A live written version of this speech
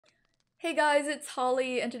Hey guys, it's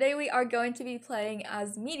Holly, and today we are going to be playing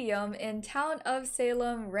as Medium in Town of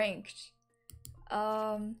Salem Ranked.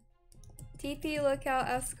 TP Lookout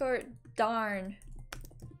Escort, darn.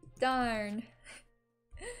 Darn.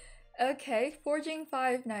 Okay, Forging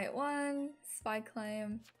 5, Night 1, Spy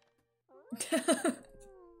Claim.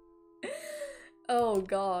 Oh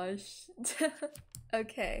gosh.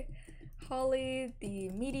 Okay, Holly, the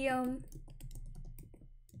Medium.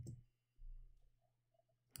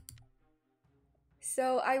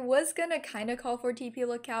 So I was gonna kinda call for TP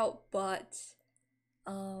Lookout, but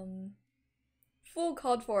Fool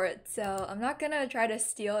called for it, so I'm not gonna try to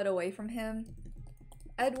steal it away from him.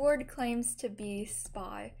 Edward claims to be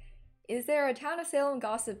spy. Is there a Town of Salem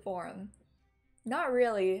gossip forum? Not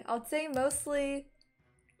really. I'd say most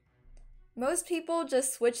people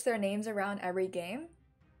just switch their names around every game.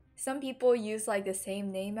 Some people use like the same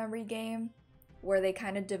name every game, where they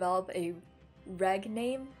kind of develop a reg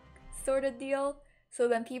name sort of deal. So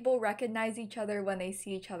then people recognize each other when they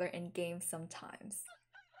see each other in games sometimes.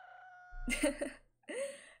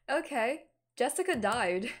 Okay, Jessica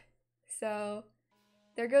died. So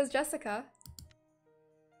there goes Jessica.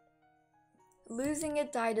 Losing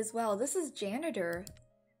It died as well. This is Janitor.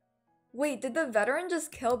 Wait, did the veteran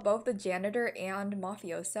just kill both the janitor and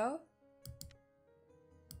mafioso?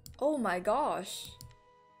 Oh my gosh.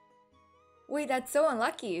 Wait, that's so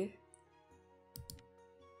unlucky.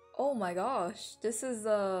 Oh my gosh, this is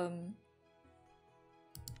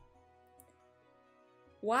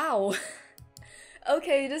wow.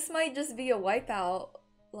 Okay, this might just be a wipeout.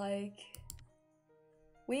 Like,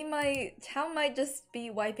 Town might just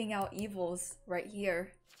be wiping out evils right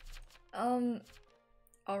here.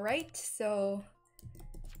 Alright, so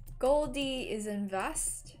Goldie is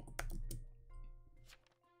Invest.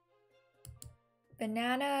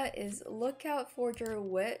 Banana is Lookout Forger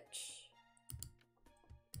Witch.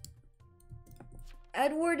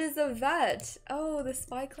 Edward is a vet. Oh, the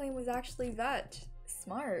spy claim was actually vet.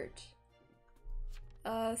 Smart.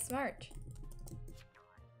 Smart.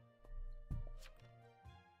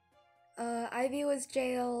 Ivy was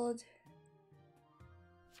jailed.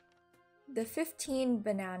 The 15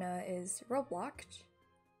 banana is roadblocked.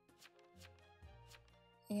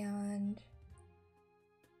 And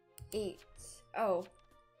 8. Oh,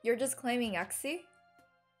 you're just claiming Exy?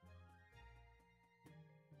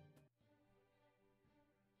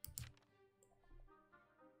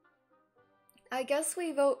 I guess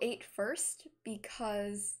we vote 8 first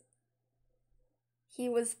because he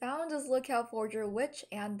was found as Lookout Forger Witch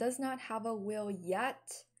and does not have a will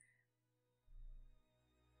yet.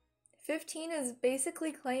 15 is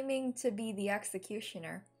basically claiming to be the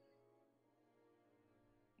executioner.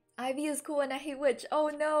 Ivy is cool and I hate Witch. Oh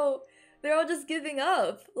no, they're all just giving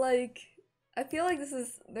up. Like, I feel like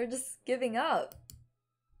they're just giving up.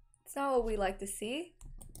 It's not what we like to see.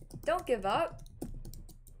 Don't give up.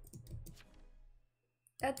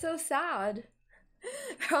 That's so sad.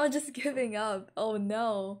 They're all just giving up. Oh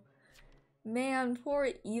no. Man, poor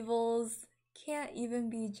evils. Can't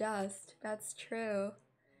even be just. That's true.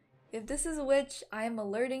 If this is a witch, I am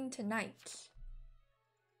alerting tonight.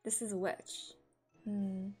 This is a witch.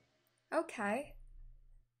 Okay.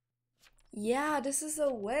 Yeah, this is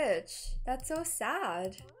a witch. That's so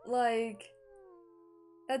sad. Like,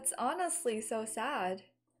 that's honestly so sad.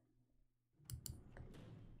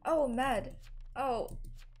 Oh, Med. Oh.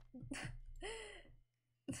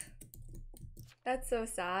 That's so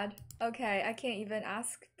sad. Okay, I can't even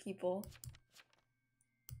ask people.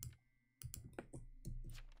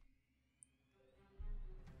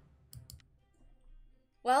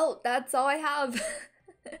 Well, that's all I have.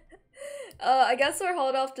 I guess we're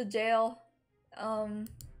hauled off to jail.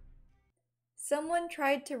 Someone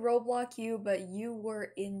tried to roadblock you, but you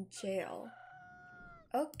were in jail.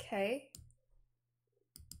 Okay.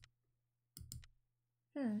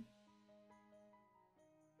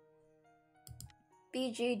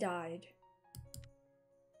 BG died.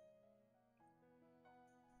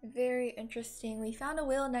 Very interesting. We found a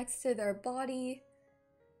will next to their body.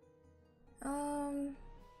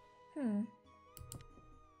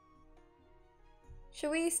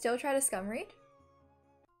 Should we still try to scum read?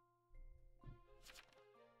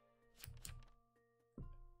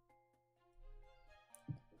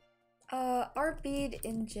 Art Bead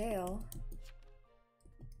in jail.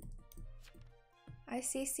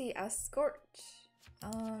 ICC escort.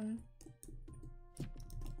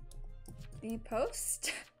 The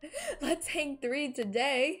post? Let's hang 3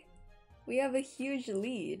 today. We have a huge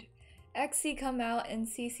lead. Exy, come out and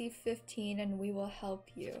CC 15 and we will help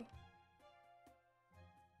you.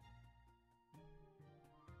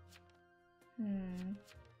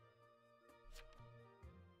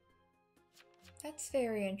 That's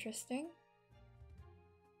very interesting.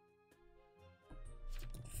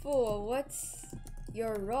 Fool, what's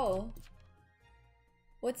your role?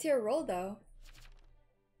 What's your role though?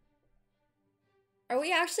 Are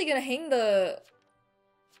we actually gonna hang the...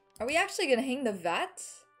 Are we actually gonna hang the vet?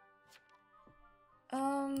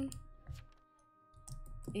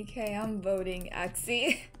 Okay, I'm voting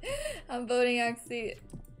Axie. I'm voting Axie.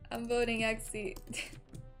 I'm voting Axie.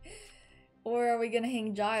 Or are we gonna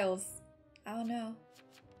hang Giles? I don't know.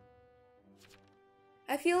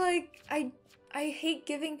 I feel like I hate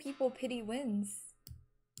giving people pity wins.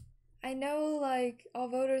 I know, like, all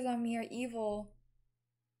voters on me are evil.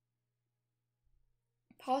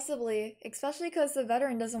 Possibly, especially because the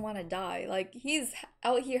veteran doesn't want to die. Like, he's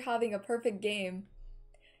out here having a perfect game.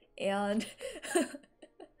 And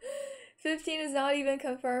 15 is not even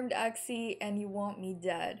confirmed Axie, and you want me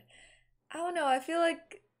dead. I don't know, I feel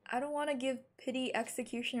like I don't want to give pity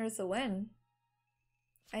executioners a win.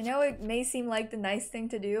 I know it may seem like the nice thing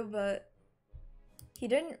to do, but he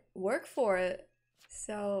didn't work for it.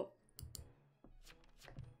 So,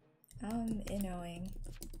 annoying.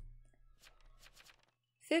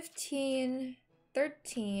 15,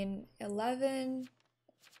 13, 11,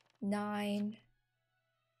 9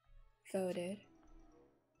 voted.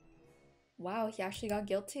 Wow, he actually got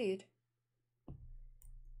guiltied.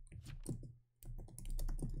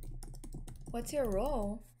 What's your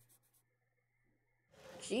role?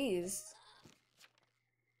 Jeez.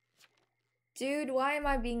 Dude, why am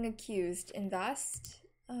I being accused? Invest?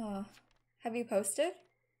 Have you posted?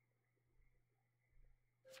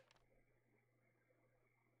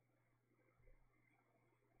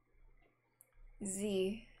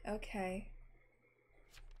 Z. Okay.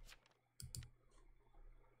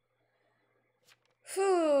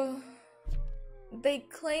 Whew. They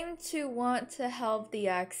claim to want to help the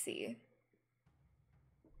Axie.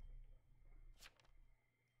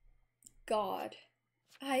 God.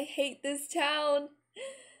 I hate this town.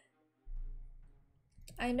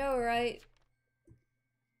 I know, right?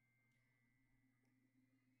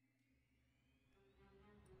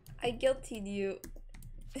 I guiltied you.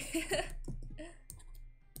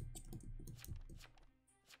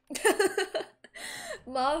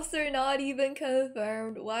 Mobs are not even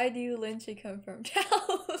confirmed. Why do you lynch a confirmed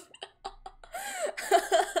town?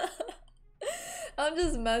 I'm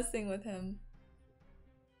just messing with him.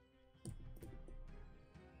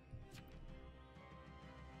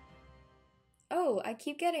 Oh, I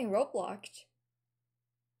keep getting roadblocked.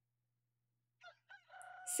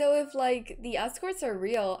 So if, like, the escorts are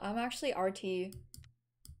real, I'm actually RT.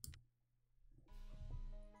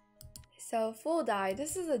 So, Fool died.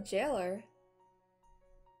 This is a jailer.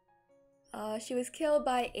 She was killed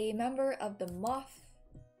by a member of the Moth.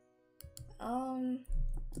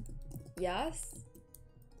 Yes?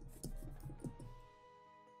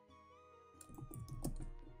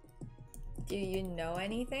 Do you know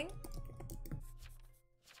anything?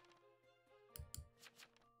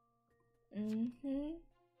 Mm-hmm.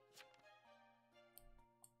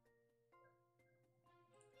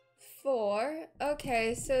 4.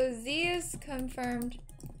 Okay, so Z is confirmed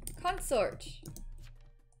consort.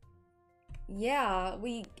 Yeah,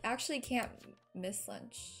 we actually can't miss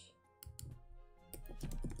lunch.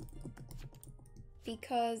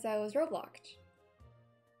 Because I was roadblocked.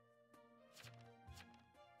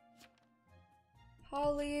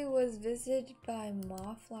 Holly was visited by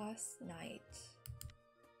Moth last night.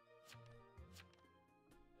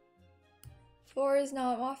 4 is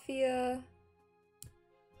not Mafia.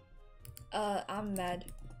 I'm Med,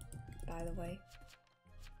 by the way.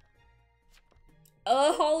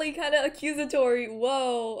 Holly kinda accusatory.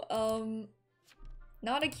 Whoa,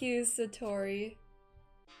 not accusatory.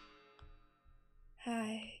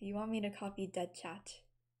 Hi, you want me to copy dead chat?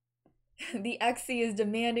 The Exie is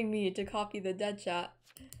demanding me to copy the dead chat.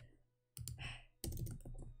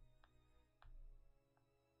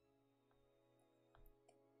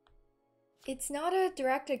 It's not a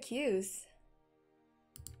direct accuse.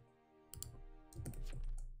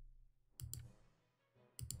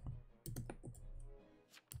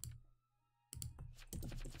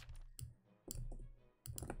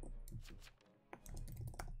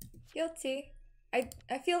 Guilty.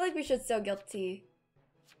 I feel like we should still guilty.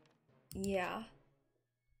 Yeah.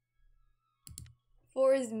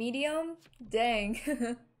 4 is medium?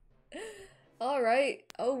 Dang.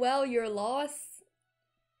 Alright. Oh well, your loss.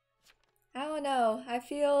 I don't know. I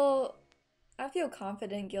feel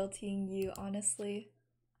confident guiltying you, honestly.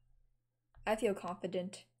 I feel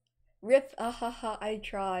confident. Rip, ahaha, I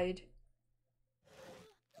tried.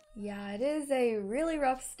 Yeah, it is a really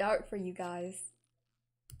rough start for you guys.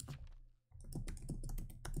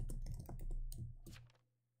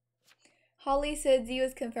 Holly said Z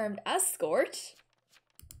was confirmed escort.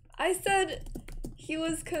 I said he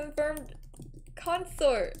was confirmed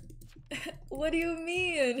consort. What do you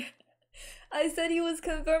mean? I said he was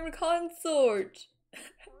confirmed consort.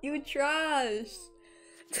 You trash.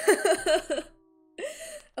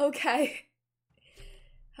 Okay.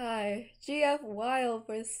 Hi. GF wild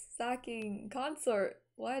for sacking consort.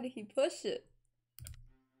 Why did he push it?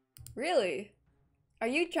 Really? Are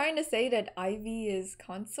you trying to say that Ivy is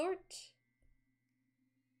consort?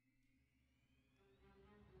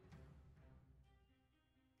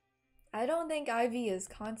 I don't think Ivy is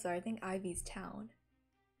consort. I think Ivy's town.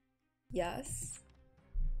 Yes.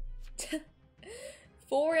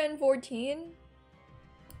 4 and 14?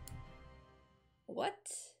 What?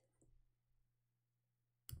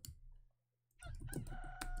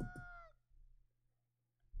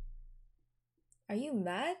 Are you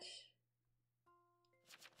mad?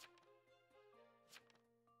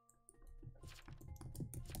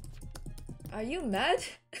 Are you mad?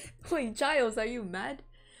 Wait, Giles, are you mad?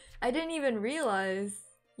 I didn't even realize.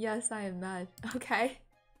 Yes, I am mad. Okay.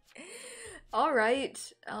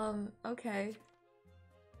 Alright. Okay.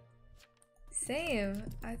 Same.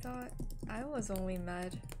 I thought I was only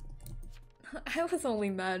mad. I was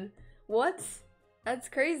only mad. What? That's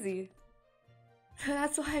crazy.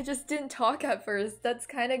 That's why I just didn't talk at first. That's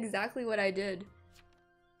kind of exactly what I did.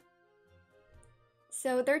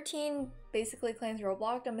 So 13 basically claims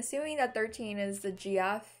Roblox. I'm assuming that 13 is the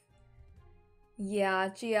GF. Yeah,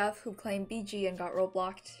 GF who claimed BG and got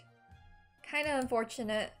Robloxed. Kind of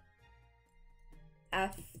unfortunate.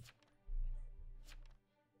 F.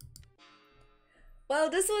 Well,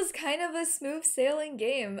 this was kind of a smooth sailing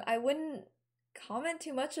game. I wouldn't comment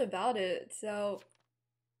too much about it, so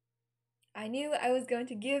I knew I was going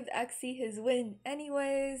to give Xe his win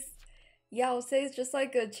anyways. Yeah, I'll say it's just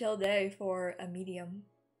like a chill day for a medium.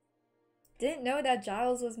 Didn't know that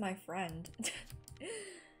Giles was my friend.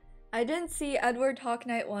 I didn't see Edward Hawk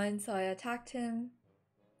Knight 1, so I attacked him.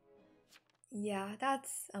 Yeah,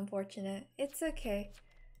 that's unfortunate. It's okay.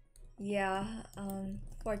 Yeah,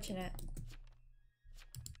 fortunate.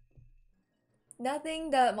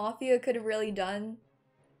 Nothing that Mafia could have really done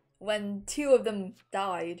when 2 of them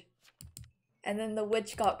died. And then the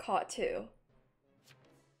witch got caught too.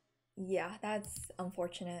 Yeah, that's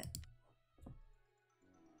unfortunate.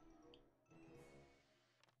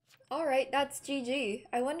 Alright, that's GG.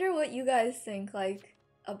 I wonder what you guys think, like,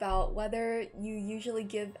 about whether you usually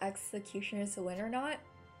give executioners a win or not.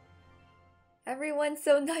 Everyone's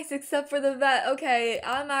so nice except for the vet. Okay,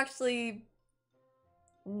 I'm actually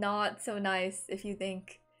not so nice if you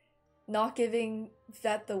think not giving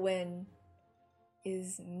vet the win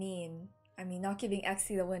is mean. I mean, not giving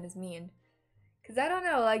Xe the win is mean. Because I don't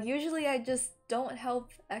know, like, usually I just don't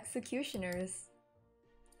help executioners.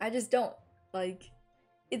 I just don't. Like,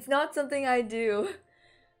 it's not something I do.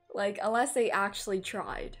 Like, unless they actually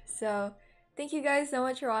tried. So, thank you guys so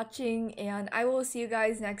much for watching, and I will see you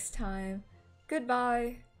guys next time.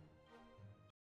 Goodbye!